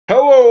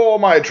Hello, all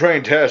my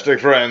train-tastic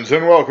friends,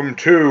 and welcome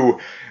to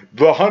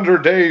the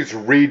 100 Days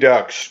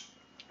Redux,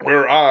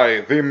 where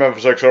I, the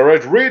Memphis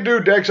XRH,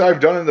 redo decks I've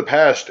done in the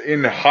past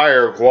in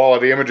higher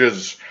quality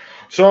images.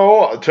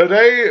 So,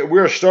 today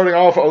we're starting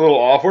off a little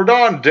off. We're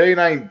on day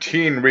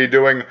 19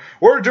 redoing.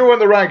 We're doing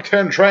the rank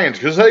 10 trains,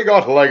 because they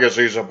got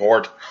legacy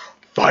support.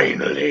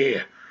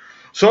 Finally!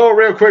 So,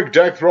 real quick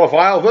deck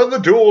profile, then the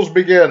duels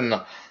begin.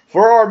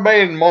 For our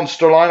main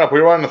monster lineup, we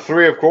run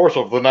 3, of course,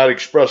 of the Night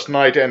Express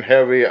Knight and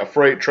Heavy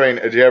Freight Train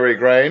Dairy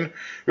Grain.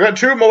 We got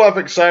 2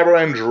 Malefic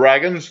Cyber and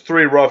Dragons,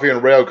 3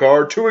 Ruffian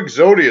Railcar, 2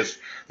 Exodius,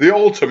 the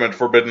ultimate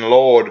Forbidden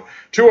Lord,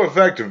 2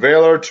 Effect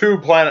Veiler, 2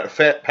 Planet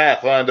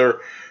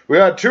Pathfinder. We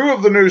got 2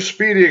 of the new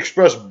Speedy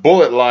Express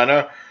Bullet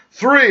Liner,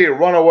 3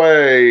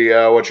 Runaway,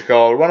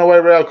 Runaway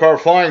Railcar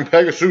Flying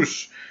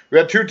Pegasus. We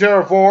got 2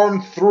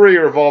 Terraform, 3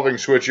 Revolving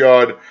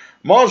Switchyard,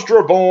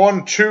 Monster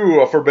Born,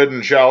 2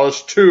 Forbidden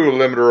Chalice, 2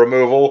 Limiter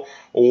Removal,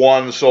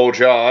 1 Soul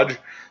Charge,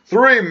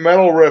 3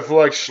 Metal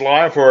Reflex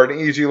Slime for an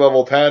easy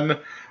level 10.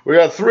 We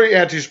got 3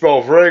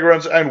 Anti-Spell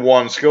Fragrance and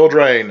 1 Skill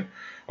Drain.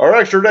 Our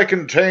extra deck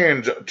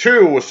contains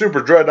 2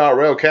 Super Dreadnought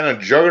Rail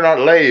Cannon Juggernaut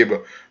Labe,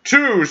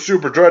 2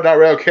 Super Dreadnought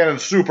Rail Cannon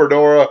Super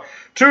Dora,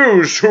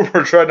 2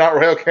 Super Dreadnought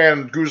Rail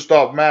Cannon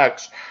Gustav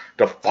Max.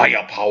 The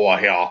firepower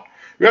here.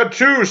 We got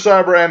 2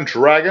 Cyber and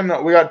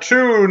Dragon, we got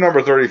 2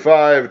 number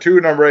 35,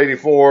 2 number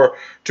 84,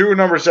 2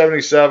 number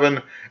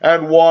 77,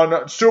 and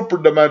 1 Super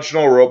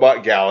Dimensional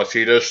Robot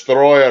Galaxy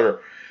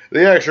Destroyer.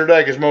 The extra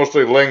deck is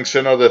mostly links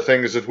and other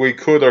things that we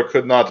could or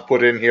could not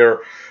put in here,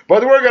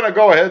 but we're going to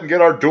go ahead and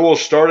get our duel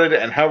started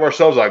and have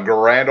ourselves a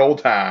grand old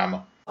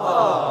time.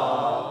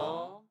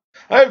 Aww.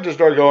 I have to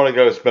start going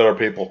against better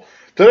people.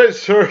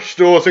 Today's first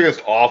duel is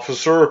against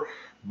Officer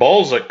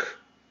Balzac.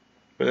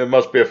 It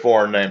must be a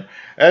foreign name.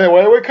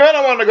 Anyway, we kind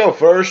of want to go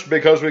first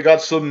because we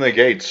got some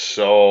negates,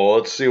 so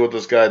let's see what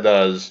this guy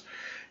does.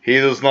 He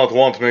does not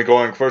want me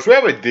going first. We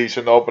have a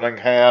decent opening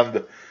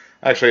hand.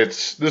 Actually,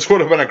 this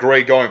would have been a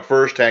great going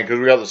first hand because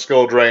we got the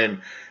Skill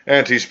Drain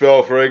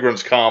Anti-Spell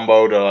Fragrance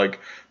combo to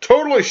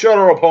totally shut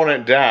our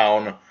opponent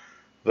down.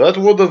 That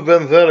would have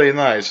been very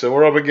nice. And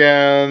we're up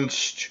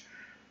against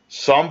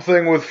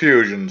something with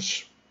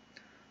fusions.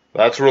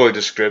 That's really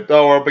descriptive.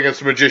 Oh, we're up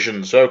against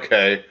magicians.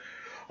 Okay.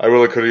 I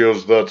really could have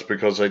used that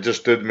because I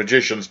just did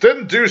Magicians.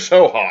 Didn't do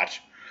so hot.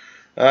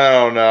 I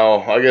don't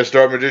know. I guess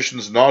Dark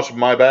Magician's not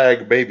my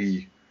bag,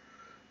 baby.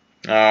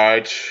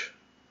 Alright.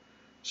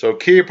 So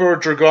Keeper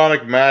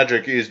Dragonic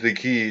Magic is the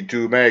key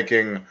to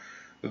making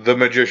the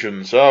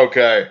Magicians.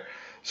 Okay.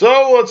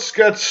 So let's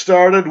get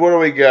started. What do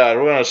we got?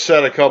 We're going to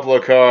set a couple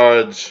of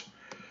cards.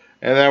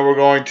 And then we're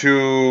going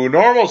to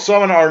normal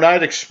summon our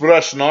Night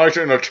Express Knight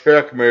in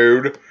attack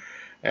mode.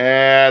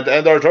 And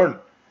end our turn.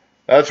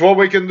 That's what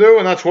we can do,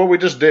 and that's what we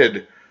just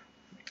did.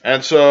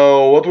 And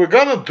so, what we're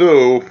gonna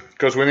do,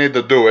 because we need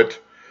to do it,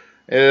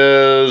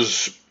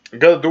 is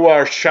gonna do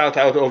our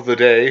shout-out of the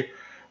day.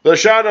 The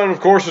shout-out, of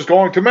course, is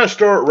going to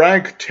Mr.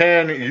 Rank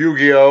 10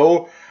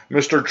 Yu-Gi-Oh!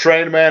 Mr.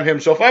 Trainman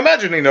himself. I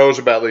imagine he knows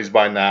about these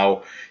by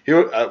now.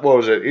 What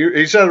was it?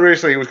 He said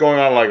recently he was going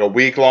on a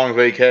week-long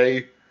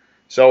vacay,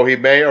 so he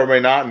may or may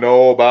not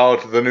know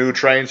about the new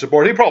train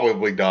support. He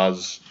probably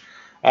does,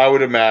 I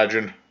would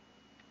imagine.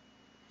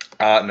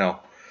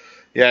 No.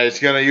 Yeah, he's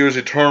going to use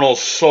Eternal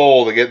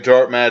Soul to get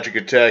Dark Magic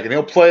Attack, and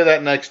he'll play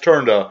that next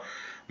turn to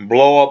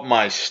blow up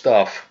my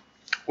stuff,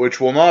 which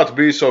will not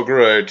be so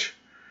great.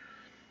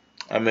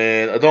 I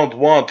mean, I don't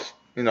want,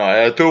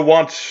 I do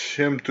want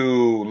him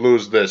to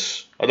lose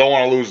this. I don't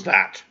want to lose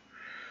that.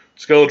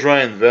 Skill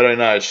Drain, very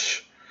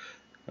nice.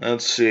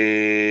 Let's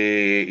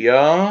see,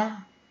 yeah.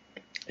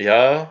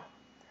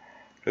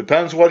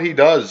 Depends what he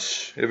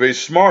does. If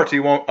he's smart, he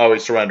won't, oh, he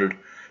surrendered.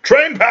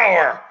 Train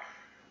Power!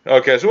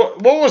 Okay, so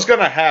what was going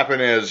to happen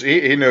is,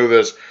 he knew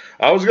this.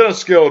 I was going to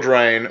Skill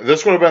Drain.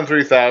 This would have been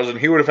 3,000.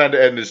 He would have had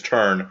to end his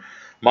turn.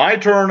 My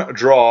turn,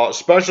 draw.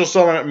 Special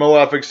Summon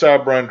Malefic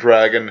Cyber and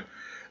Dragon.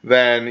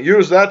 Then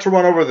use that to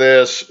run over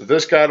this.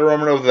 This guy to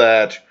run over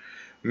that.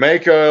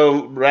 Make a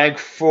rank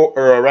 4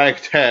 or a rank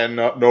 10.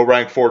 No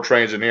rank 4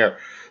 trains in here.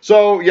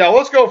 So, yeah,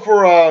 let's go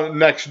for a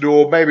next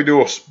duel. Maybe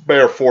do a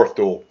spare 4th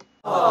duel.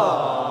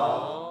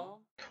 Aww.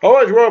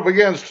 Alright, we're up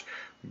against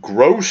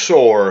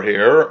Grossor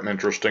here,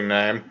 interesting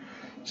name.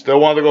 Still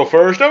want to go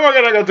first, and we're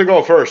going to get to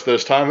go first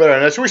this time. Very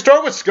nice. So we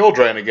start with Skill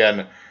Drain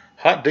again.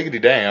 Hot diggity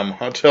damn,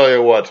 I'll tell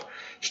you what.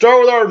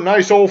 Start with our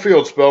nice old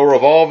field spell,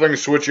 Revolving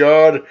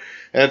Switchyard,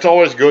 and it's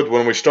always good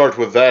when we start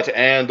with that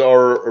and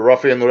our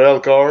Ruffian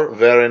Railcar.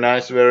 Very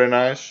nice, very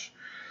nice.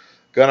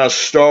 Gonna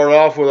start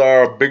off with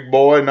our big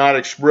boy, Night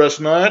Express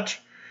Knight.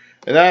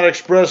 And Night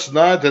Express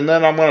Knight, and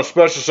then I'm going to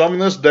special summon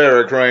this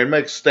Dairy Crane,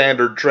 make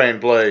standard train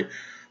play.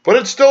 But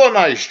it's still a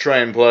nice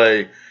train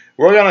play.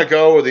 We're going to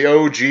go with the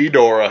OG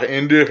Dora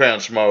in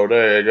defense mode.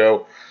 There you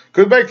go.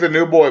 Could make the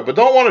new boy, but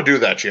don't want to do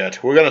that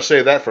yet. We're going to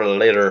save that for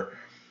later.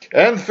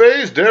 End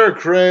phase, Dairy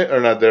Crane, or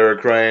not Dairy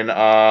Crane,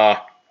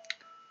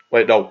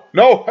 wait, no.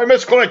 No, I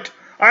misclicked.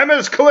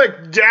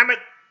 Damn it.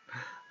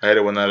 I hate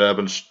it when that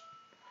happens.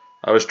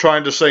 I was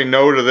trying to say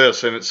no to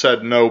this, and it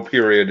said no,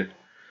 period.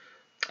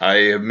 I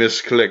have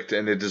misclicked,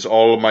 and it is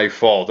all my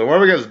fault. And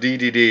we're against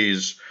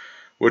DDDs,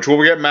 which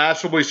will get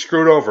massively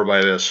screwed over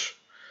by this.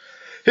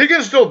 He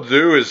can still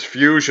do his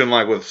fusion,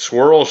 like with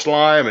Swirl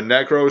Slime and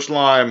Necro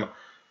Slime.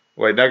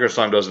 Wait, Necro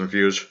Slime doesn't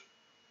fuse.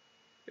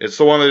 It's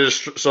the one that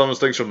just summons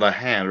things from the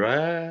hand,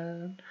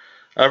 right?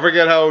 I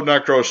forget how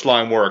Necro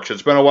Slime works.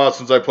 It's been a while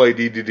since I played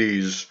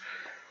DDDs.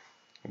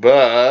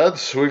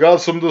 But we got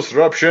some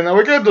disruption, and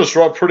we can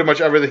disrupt pretty much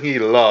everything he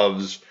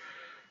loves.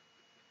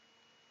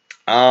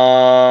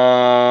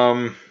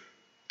 No.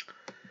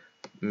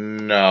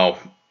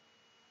 None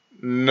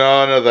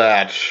of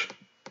that.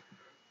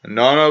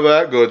 None of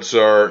that, good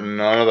sir.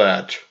 None of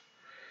that.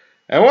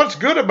 And what's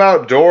good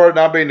about Door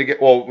not being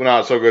negated, well,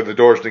 not so good, the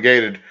Door's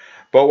negated,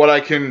 but what I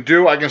can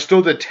do, I can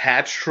still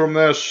detach from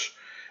this,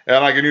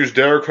 and I can use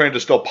Derek Crane to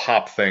still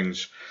pop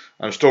things.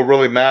 I'm still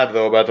really mad,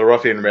 though, about the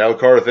Ruffian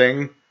Railcar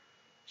thing.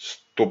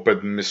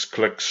 Stupid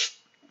misclicks.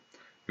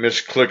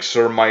 Misclicks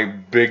are my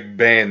big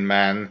bane,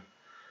 man.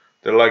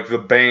 They're like the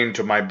bane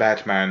to my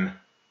Batman.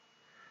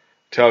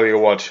 Tell you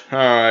what.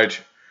 Alright.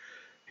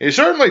 He's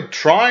certainly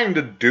trying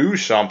to do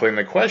something.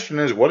 The question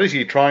is, what is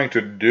he trying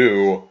to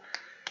do?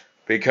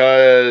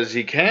 Because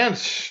he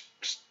can't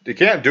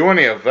do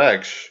any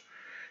effects.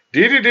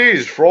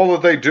 DDDs, for all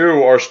that they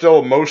do, are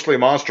still mostly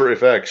monster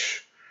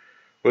effects.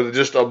 With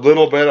just a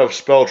little bit of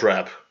spell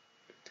trap.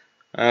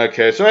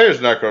 Okay, so here's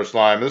Necro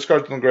Slime. This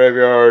card's in the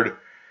graveyard.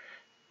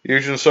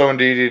 Fusion Summon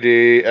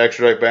DDD,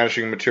 extra deck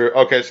banishing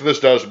material. Okay, so this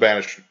does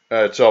banish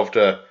itself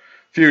to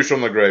fuse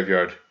from the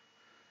graveyard.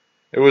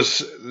 It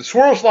was,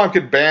 Swirl Slime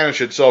could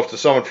banish itself to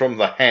summon from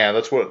the hand.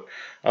 That's what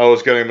I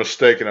was getting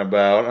mistaken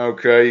about.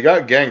 Okay, you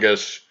got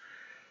Genghis.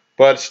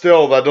 But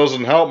still, that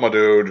doesn't help, my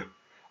dude.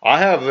 I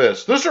have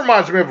this. This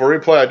reminds me of a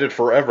replay I did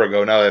forever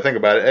ago, now that I think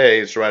about it. Hey,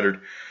 it's surrendered.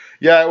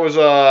 Yeah, it was,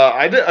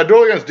 I did a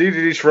duel against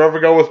DDDs forever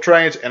ago with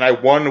trains, and I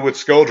won with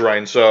Skill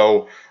Drain,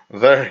 so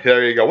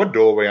there you go. What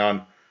duel are we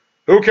on?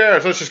 Who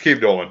cares? Let's just keep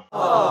dueling.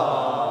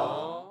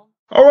 Aww.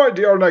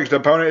 Alright, our next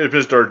opponent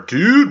is Mr.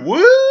 Dude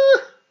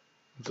What?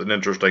 It's an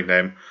interesting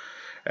name.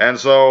 And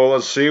so,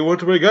 let's see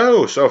what we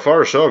go. So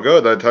far, so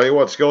good. I tell you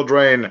what, Skill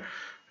Drain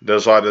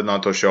decided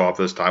not to show up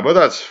this time, but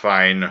that's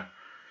fine.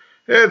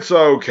 It's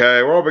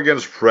okay. We're up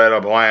against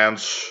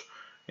Predaplants.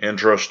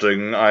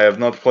 Interesting. I have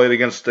not played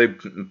against a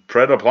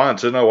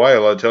Predaplants in a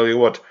while, I tell you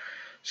what.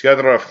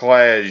 Scatter of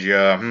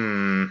Clasia.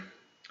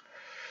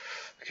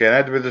 Okay,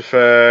 add with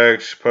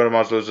effects. Put a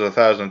monster loses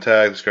 1,000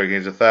 attack. This card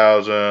gains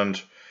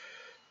 1,000.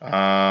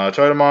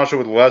 Target a monster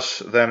with less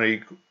than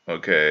equal.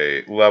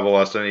 Okay, level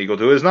less than equal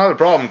to. It's not a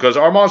problem because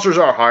our monsters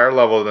are higher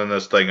level than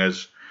this thing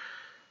is.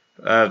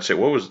 Let's see,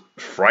 what was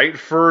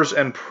Frightfurs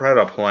and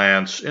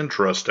Predaplants?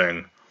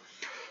 Interesting.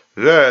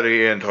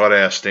 Very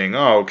interesting.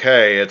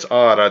 Okay, it's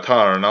our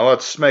turn. Now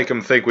let's make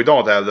him think we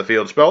don't have the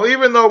field spell,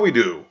 even though we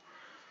do.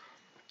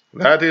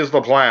 That is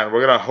the plan.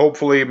 We're going to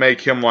hopefully make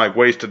him, like,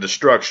 waste a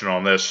destruction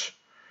on this.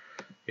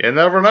 You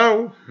never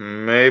know.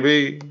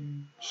 Maybe.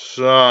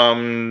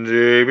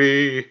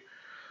 Maybe.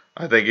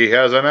 I think he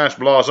has an Ash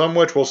Blossom,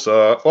 which will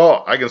suck.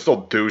 Well, I can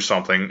still do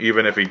something,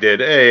 even if he did.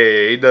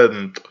 Hey, he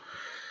didn't.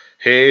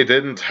 He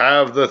didn't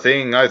have the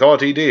thing I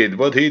thought he did,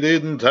 but he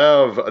didn't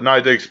have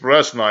Night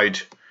Express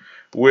Night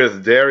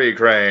with Dairy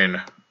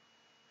Crane.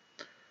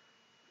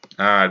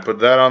 Alright, put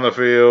that on the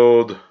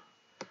field.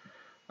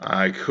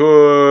 I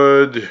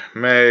could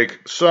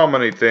make so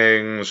many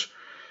things,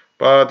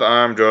 but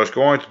I'm just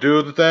going to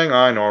do the thing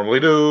I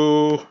normally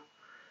do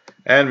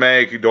and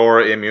make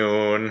Dora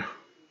immune.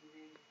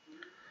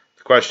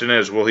 The question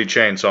is, will he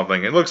chain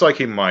something? It looks like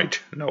he might.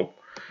 Nope.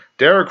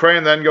 Dairy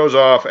Crane then goes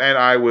off, and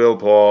I will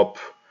pop.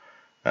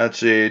 Let's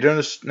see. During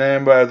this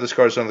name, by this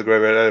card on the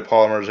graveyard, add a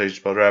polymerization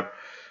spell trap.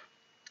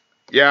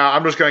 Yeah,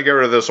 I'm just going to get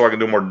rid of this so I can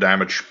do more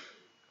damage.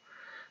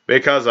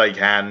 Because I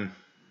can.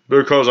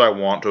 Because I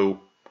want to.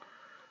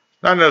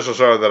 Not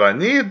necessarily that I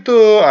need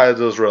to, I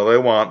just really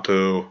want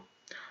to.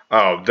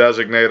 Oh,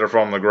 Designator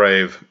from the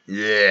grave.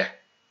 Yeah.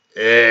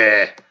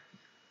 Yeah.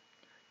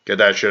 Get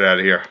that shit out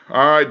of here.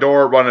 Alright,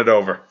 Door, run it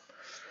over.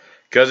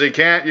 Because he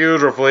can't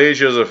use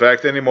Rafflesia's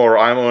effect anymore.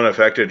 I'm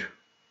unaffected.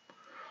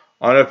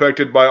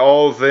 Unaffected by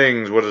all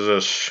things. What is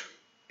this?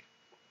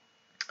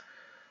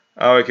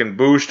 Oh, I can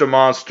boost a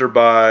monster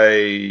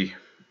by...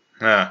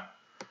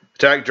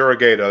 Attack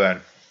Duragato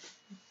then.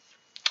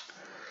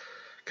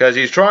 Because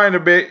he's trying to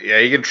be...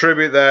 Yeah, he can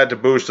tribute that to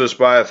boost us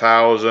by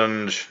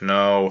 1,000.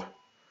 No.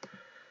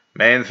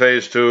 Main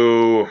phase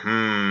 2.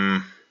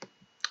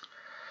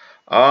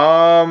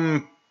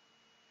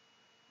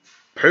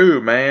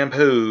 Pooh, man,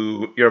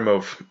 pooh. Your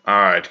move.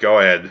 Alright, go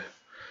ahead.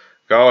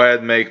 Go ahead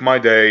and make my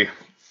day.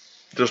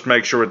 Just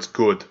make sure it's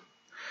good.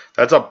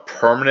 That's a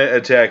permanent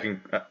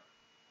attacking...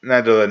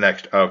 Now to the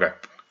next. Okay.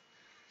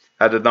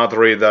 I did not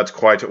read that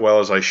quite well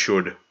as I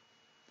should.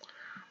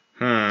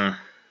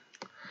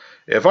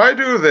 If I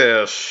do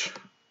this...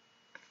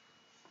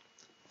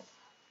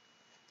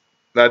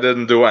 That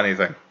didn't do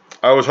anything.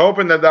 I was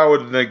hoping that that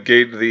would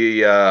negate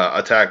the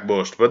attack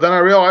boost. But then I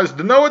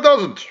realized, no it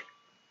doesn't.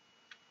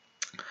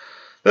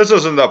 This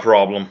isn't the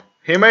problem.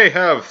 He may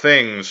have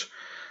things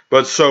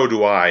But so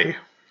do I.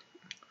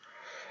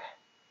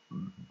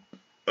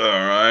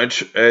 Alright,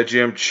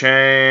 AGM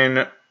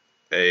chain,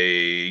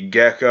 a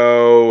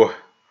gecko.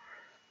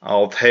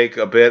 I'll take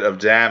a bit of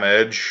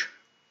damage.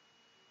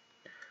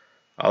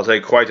 I'll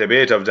take quite a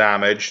bit of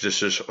damage.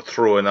 This is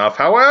true enough.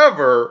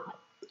 However,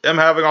 him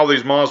having all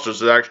these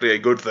monsters is actually a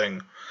good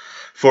thing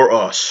for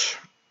us.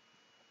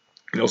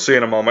 You'll see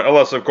in a moment.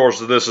 Unless, of course,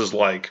 this is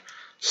like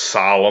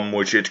solemn,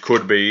 which it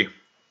could be.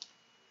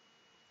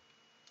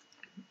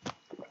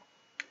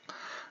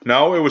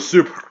 No, it was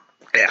super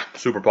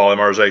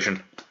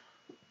polymerization.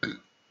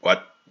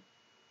 What?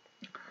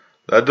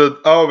 That did,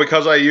 oh,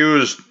 because I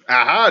used...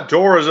 Aha,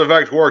 Dora's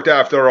effect worked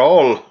after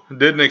all.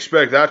 Didn't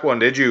expect that one,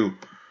 did you?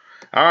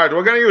 Alright,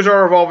 we're going to use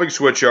our Evolving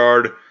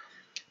Switchyard,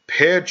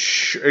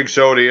 pitch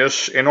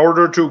Exodius, in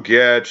order to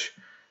get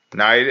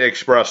Night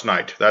Express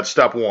Knight. That's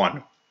step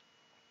 1.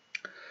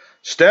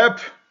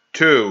 Step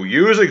 2,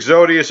 use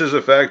Exodius'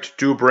 effect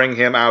to bring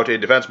him out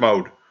in defense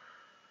mode.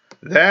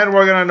 Then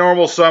we're going to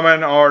normal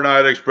summon our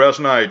Night Express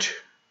Knight.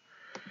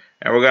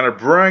 And we're going to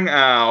bring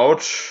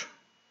out...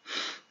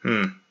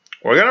 We're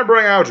going to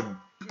bring out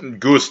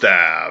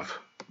Gustav.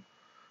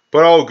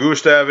 Put old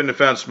Gustav in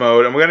defense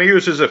mode, and we're going to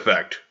use his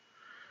effect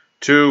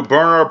to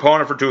burn our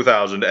opponent for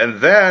 2,000. And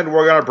then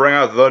we're going to bring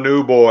out the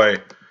new boy,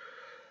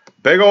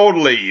 big old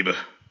Lieb.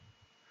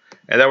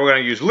 And then we're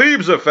going to use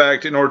Lieb's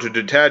effect in order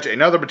to detach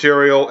another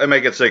material and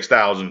make it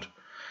 6,000.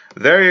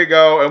 There you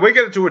go, and we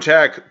get to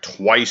attack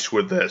twice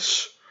with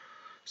this.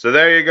 So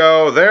there you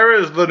go, there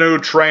is the new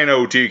Train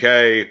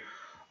OTK.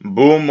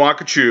 Boom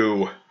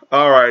Wakachoo.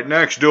 Alright,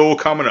 next duel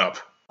coming up.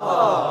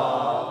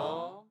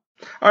 Alright,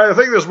 I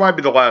think this might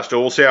be the last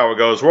duel. We'll see how it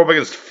goes. We're up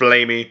against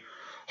Flamey.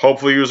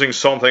 Hopefully using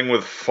something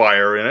with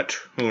fire in it.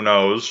 Who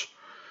knows?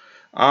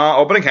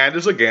 Opening hand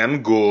is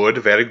again good.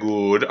 Very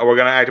good. We're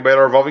going to activate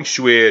our Evolving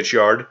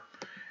Switchyard.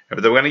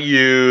 And then we're going to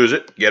use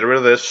it. Get rid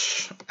of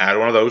this. Add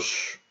one of those.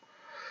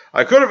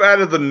 I could have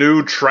added the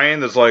new train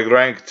that's like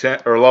rank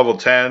 10 or level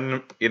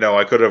 10. You know,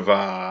 I could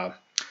have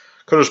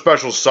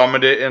special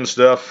summoned it and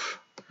stuff.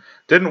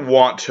 Didn't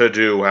want to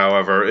do,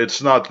 however.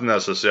 It's not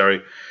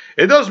necessary.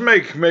 It does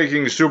make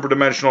making Super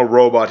Dimensional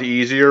Robot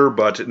easier,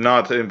 but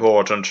not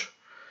important.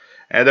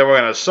 And then we're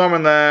going to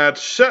summon that.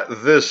 Set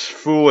this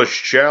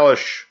Foolish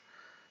Chalice.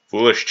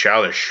 Foolish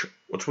Chalice.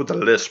 What's with the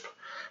lisp?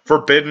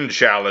 Forbidden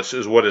Chalice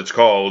is what it's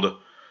called.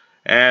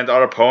 And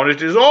our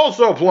opponent is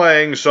also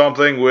playing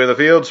something with a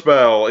field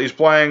spell. He's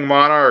playing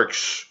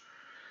Monarchs.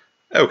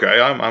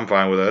 Okay, I'm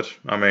fine with it.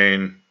 I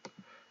mean,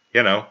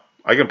 you know,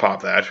 I can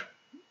pop that.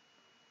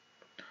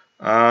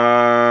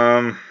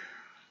 What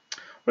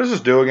does this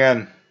do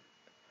again?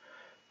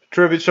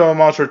 Tribute summon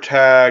monster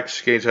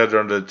attacks. Gains heads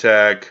under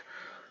attack.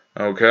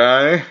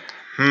 Okay.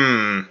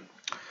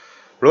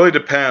 Really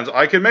depends.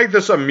 I can make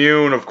this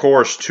immune, of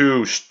course,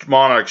 to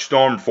Monarch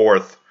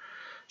Stormforth.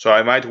 So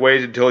I might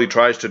wait until he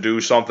tries to do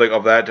something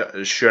of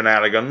that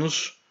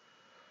shenanigans.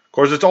 Of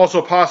course, it's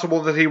also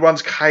possible that he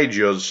runs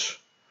Kaijus,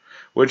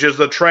 which is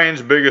the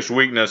train's biggest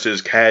weakness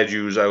is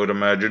Kaijus, I would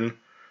imagine.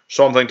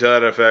 Something to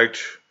that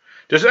effect.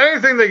 Just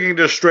anything that can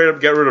just straight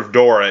up get rid of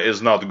Dora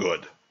is not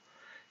good.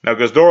 Now,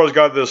 because Dora's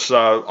got this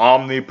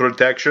Omni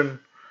protection.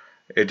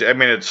 I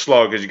mean, it's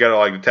slow because you gotta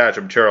like detach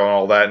a material and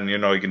all that, and you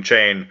know you can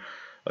chain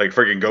like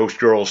freaking Ghost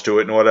Girls to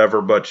it and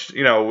whatever. But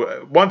you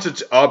know, once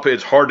it's up,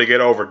 it's hard to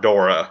get over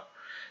Dora.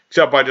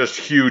 Except by just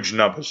huge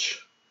numbers.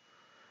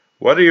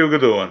 What are you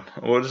doing?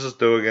 What does this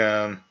do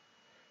again?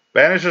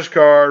 Banish this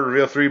card,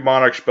 reveal 3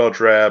 Monarch spell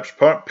traps,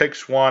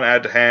 picks 1,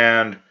 add to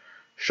hand,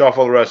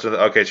 shuffle the rest of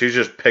the... Okay, she's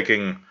just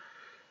picking.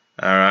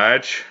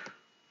 Alright.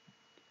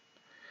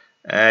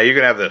 You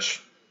can have this.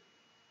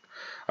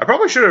 I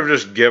probably should have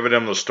just given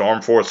him the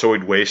Stormforth so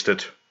he'd waste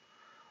it.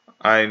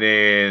 I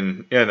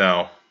mean, you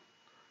know,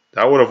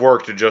 that would have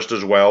worked just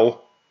as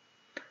well.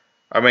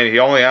 I mean, he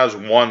only has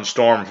 1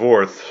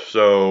 Stormforth,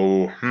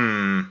 so,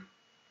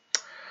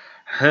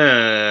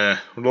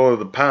 really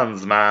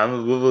depends, man.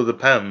 It really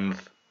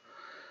depends.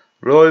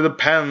 Really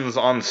depends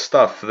on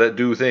stuff that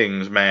do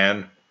things,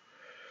 man.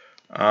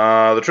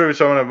 The tribute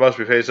summoner must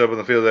be face up in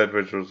the field edge,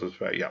 which was this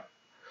way. Yeah.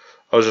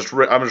 I'm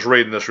just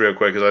reading this real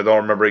quick because I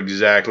don't remember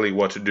exactly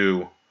what to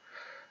do.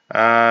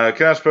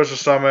 Can I special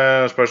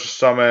summon? Special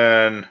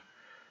summon.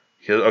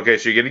 Okay,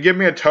 so you're gonna give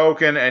me a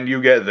token, and you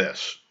get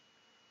this.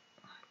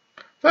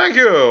 Thank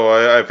you.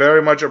 I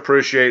very much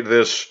appreciate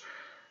this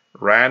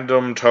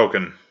random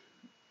token.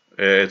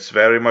 It's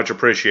very much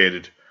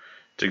appreciated.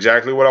 It's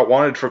exactly what I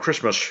wanted for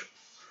Christmas.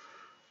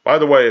 By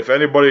the way, if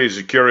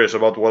anybody's curious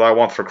about what I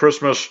want for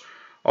Christmas,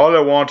 all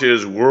I want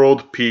is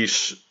world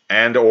peace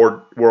and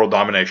or world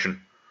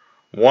domination.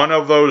 One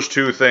of those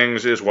 2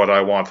 things is what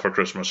I want for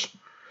Christmas.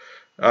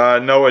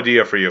 No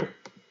idea for you.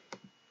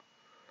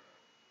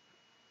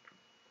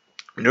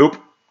 Nope.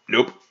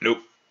 Nope. Nope.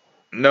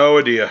 No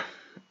idea.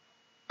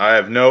 I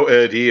have no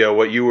idea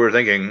what you were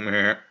thinking.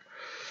 None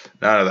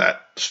of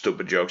that.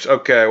 Stupid jokes.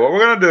 Okay, what we're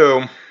going to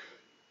do...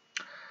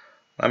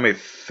 Let me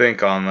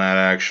think on that,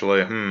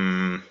 actually.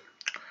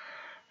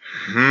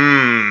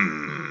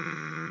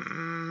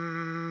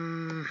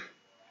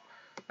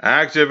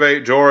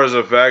 Activate Dora's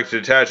effect,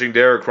 detaching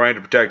Derek Crane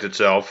to protect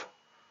itself.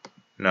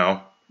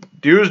 No.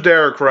 Use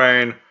Derek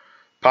Crane.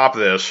 Pop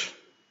this.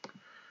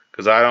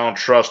 Because I don't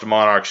trust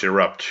Monarch's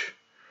Erupt.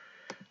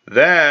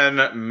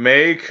 Then,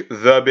 make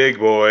the big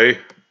boy.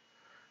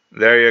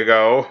 There you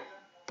go.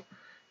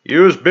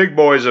 Use Big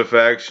Boy's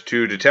effect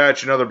to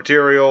detach another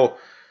material.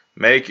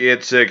 Make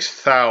it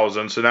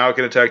 6,000. So now it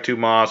can attack 2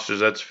 monsters.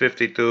 That's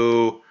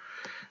 52.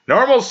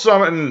 Normal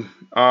summon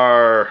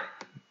are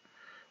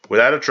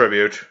without a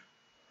tribute.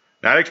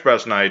 Night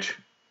Express Knight.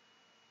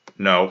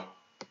 No.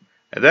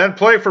 And then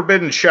play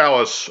Forbidden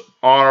Chalice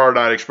on our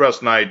Night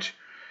Express Knight.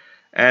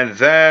 And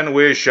then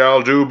we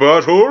shall do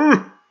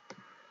battle.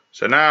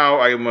 So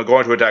now I'm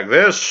going to attack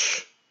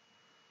this.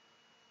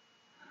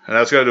 And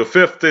that's going to do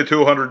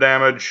 5,200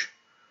 damage.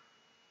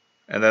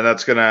 And then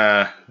that's going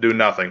to do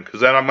nothing.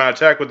 Because then I'm going to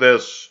attack with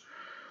this.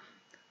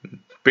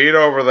 Beat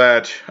over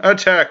that.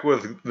 Attack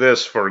with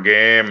this for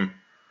game.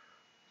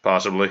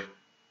 Possibly.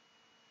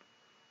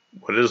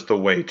 What is the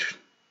weight?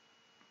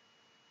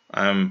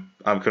 I'm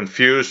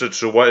confused as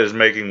to what is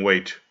making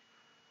weight.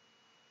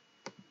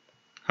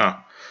 Huh.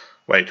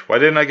 Wait, why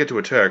didn't I get to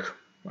attack?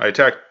 I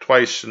attacked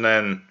twice and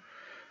then...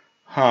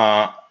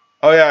 Huh.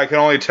 Oh yeah, I can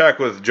only attack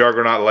with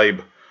Juggernaut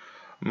Lab.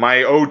 My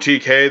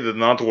OTK did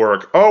not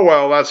work. Oh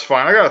well, that's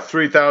fine. I got a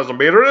 3,000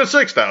 meter and a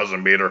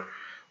 6,000 meter.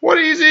 What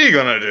is he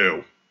gonna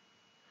do?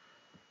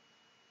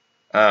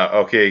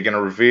 Okay, you're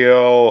gonna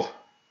reveal...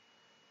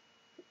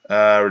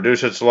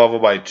 reduce its level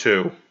by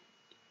 2.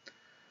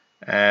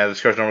 And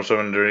discard normal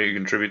summon, you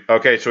contribute.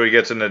 Okay, so he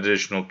gets an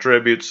additional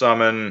tribute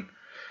summon.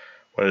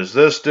 What does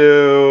this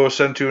do?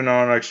 Send 2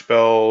 monarch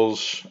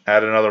spells.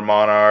 Add another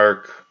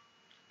monarch.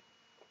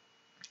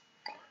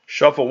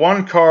 Shuffle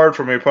 1 card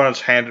from your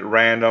opponent's hand at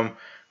random,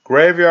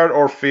 graveyard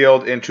or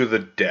field into the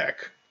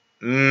deck.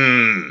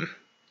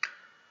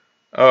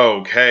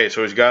 Okay,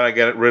 so he's got to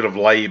get rid of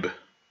Lab.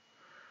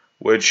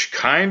 Which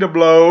kind of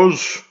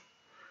blows.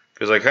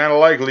 Because I kind of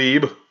like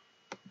Lab.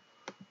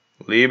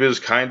 Lab is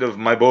kind of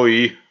my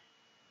boy.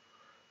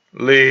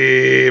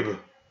 Lab,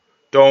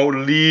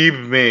 don't leave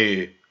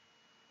me.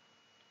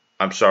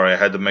 I'm sorry, I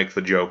had to make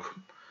the joke.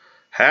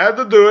 Had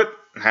to do it.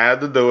 Had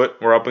to do it.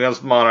 We're up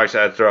against Monarchs,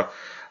 etc.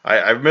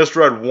 I've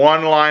misread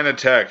one line of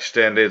text,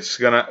 and it's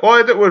gonna... Well,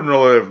 it wouldn't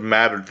really have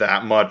mattered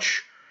that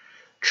much.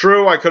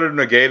 True, I could have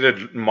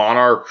negated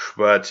Monarch,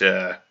 but,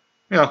 you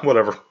know,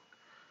 whatever.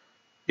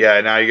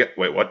 Yeah, now you get...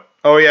 Wait, what?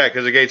 Oh, yeah,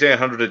 because it gains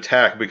 800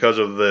 attack because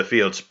of the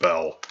field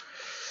spell.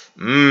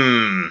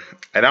 And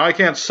now I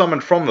can't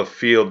summon from the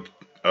field...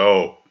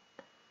 Oh.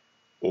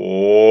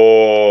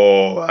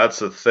 Oh, that's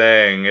the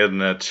thing,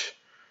 isn't it?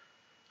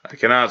 I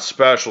cannot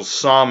special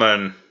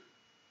summon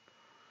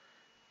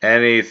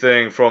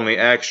anything from the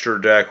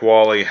extra deck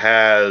while he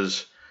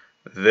has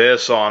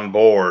this on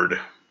board.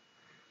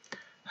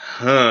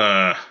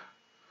 Huh.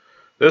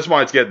 This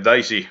might get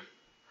dicey.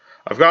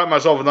 I've got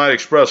myself a Night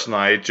Express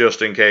Knight,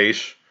 just in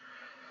case.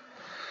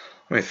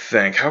 Let me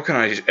think. How can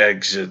I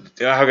exit?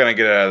 How can I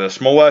get out of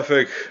this?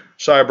 Malefic,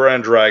 Cyber,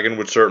 and Dragon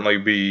would certainly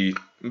be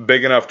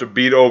big enough to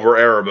beat over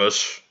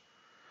Erebus.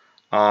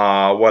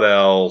 What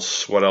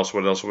else? What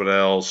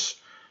else?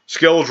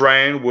 Skill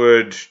Drain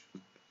would...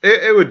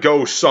 It would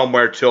go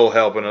somewhere till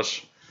helping us.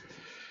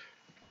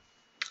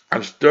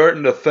 I'm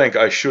starting to think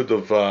I should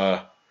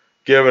have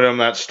given him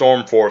that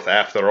Stormforth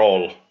after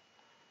all.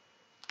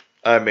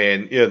 I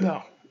mean, you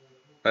know.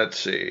 Let's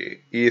see.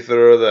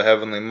 Ether, the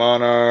Heavenly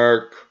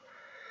Monarch,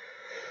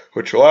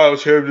 which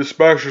allows him to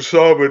special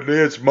summon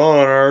its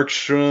monarchs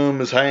from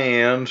his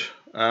hand.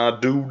 I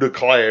do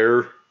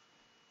declare.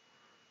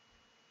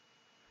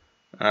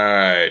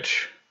 Alright.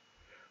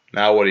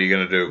 Now what are you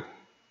going to do?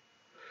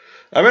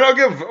 I mean, I'll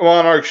give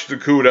Monarchs the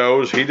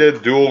kudos. He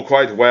did duel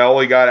quite well.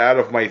 He got out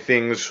of my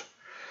things.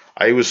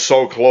 I was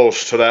so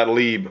close to that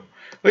Leb. At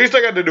least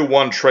I got to do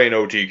one train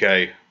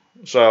OTK.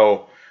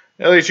 So,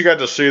 at least you got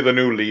to see the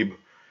new Leb,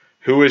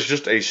 who is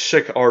just a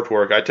sick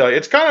artwork. I tell you,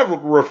 it's kind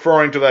of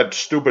referring to that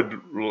stupid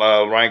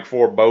rank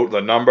 4 boat,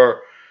 the number,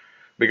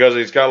 because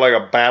he's got like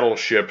a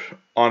battleship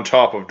on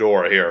top of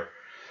Dora here.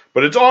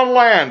 But it's on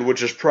land,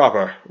 which is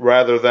proper,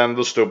 rather than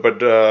the stupid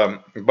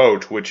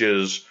boat, which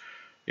is...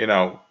 You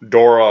know,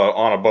 Dora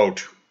on a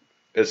boat,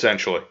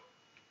 essentially.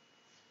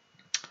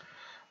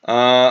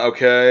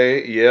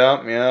 Okay, yeah,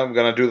 I'm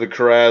gonna do the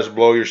Karaz,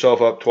 blow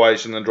yourself up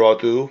twice and then draw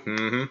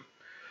 2.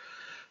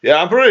 Yeah,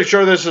 I'm pretty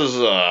sure this is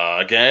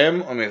a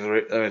game. Let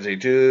me see,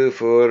 2,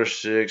 4,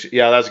 6.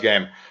 Yeah, that's a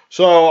game.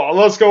 So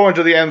let's go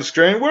into the end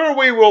screen where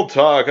we will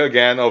talk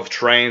again of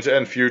trains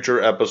and future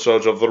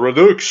episodes of the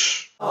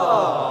Redux.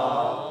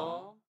 Aww.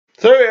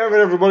 So there you have it,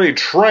 everybody.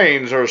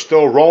 Trains are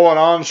still rolling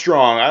on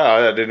strong.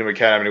 I didn't even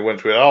count how many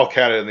wins we had. I'll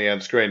count it in the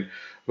end screen.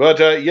 But,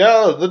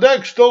 yeah, the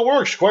deck still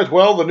works quite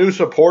well. The new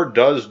support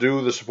does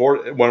do the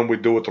support when we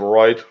do it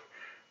right.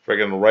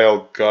 Friggin'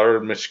 rail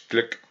guard,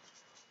 misclick.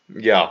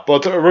 Yeah,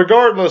 but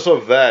regardless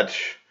of that,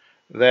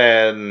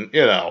 then,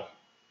 you know,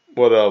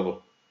 whatever.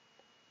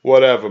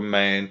 Whatever,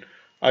 man.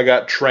 I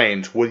got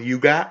trains. What you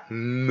got?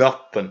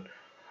 Nothing.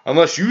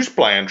 unless you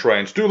playing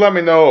trains. Do let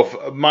me know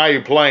if my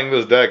playing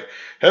this deck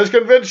has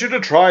convinced you to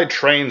try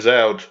trains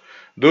out.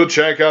 Do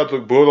check out the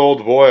good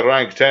old boy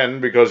rank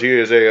 10 because he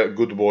is a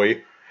good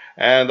boy.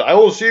 And I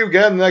will see you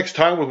again next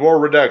time with more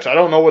REDUX. I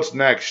don't know what's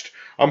next.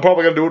 I'm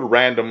probably going to do it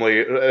randomly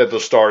at the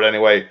start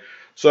anyway.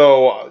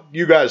 So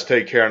you guys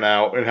take care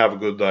now and have a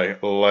good day.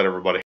 Later, everybody.